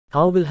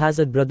How will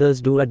Hazard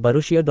brothers do at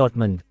Borussia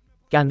Dortmund?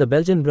 Can the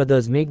Belgian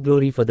brothers make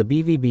glory for the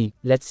BVB?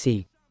 Let's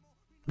see.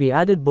 We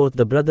added both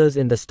the brothers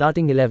in the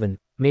starting 11,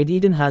 made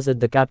Eden Hazard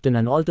the captain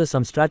and alter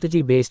some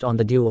strategy based on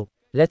the duo.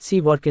 Let's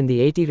see what can the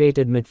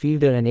 80-rated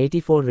midfielder and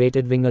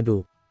 84-rated winger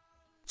do.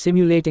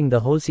 Simulating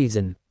the whole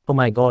season. Oh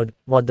my god,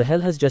 what the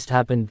hell has just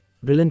happened?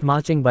 Brilliant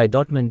marching by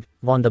Dortmund,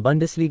 won the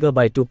Bundesliga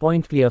by 2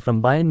 points clear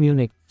from Bayern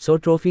Munich, so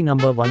trophy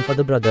number 1 for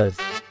the brothers.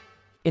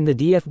 In the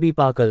DFB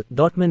Pokal,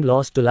 Dortmund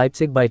lost to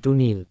Leipzig by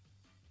 2-0.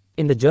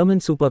 In the German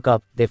Super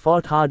Cup, they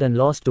fought hard and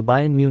lost to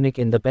Bayern Munich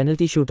in the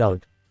penalty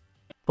shootout.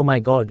 Oh my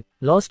god,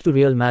 lost to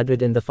Real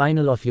Madrid in the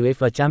final of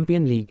UEFA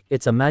Champions League.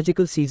 It's a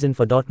magical season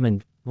for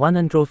Dortmund,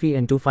 1 trophy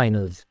in 2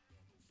 finals.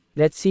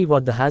 Let's see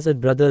what the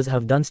Hazard brothers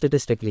have done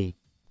statistically.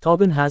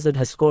 Thorgan Hazard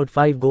has scored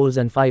 5 goals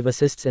and 5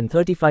 assists in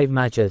 35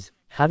 matches,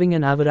 having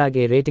an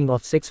average rating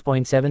of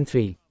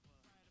 6.73.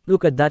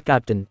 Look at that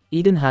captain,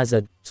 Eden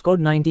Hazard, scored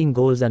 19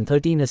 goals and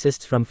 13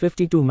 assists from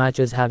 52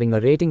 matches having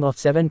a rating of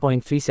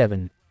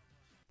 7.37.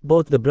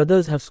 Both the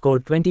brothers have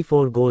scored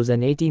 24 goals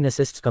and 18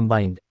 assists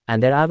combined,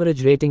 and their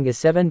average rating is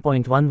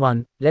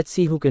 7.11. Let's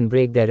see who can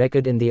break their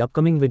record in the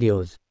upcoming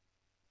videos.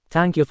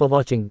 Thank you for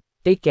watching.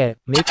 Take care,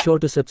 make sure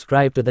to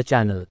subscribe to the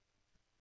channel.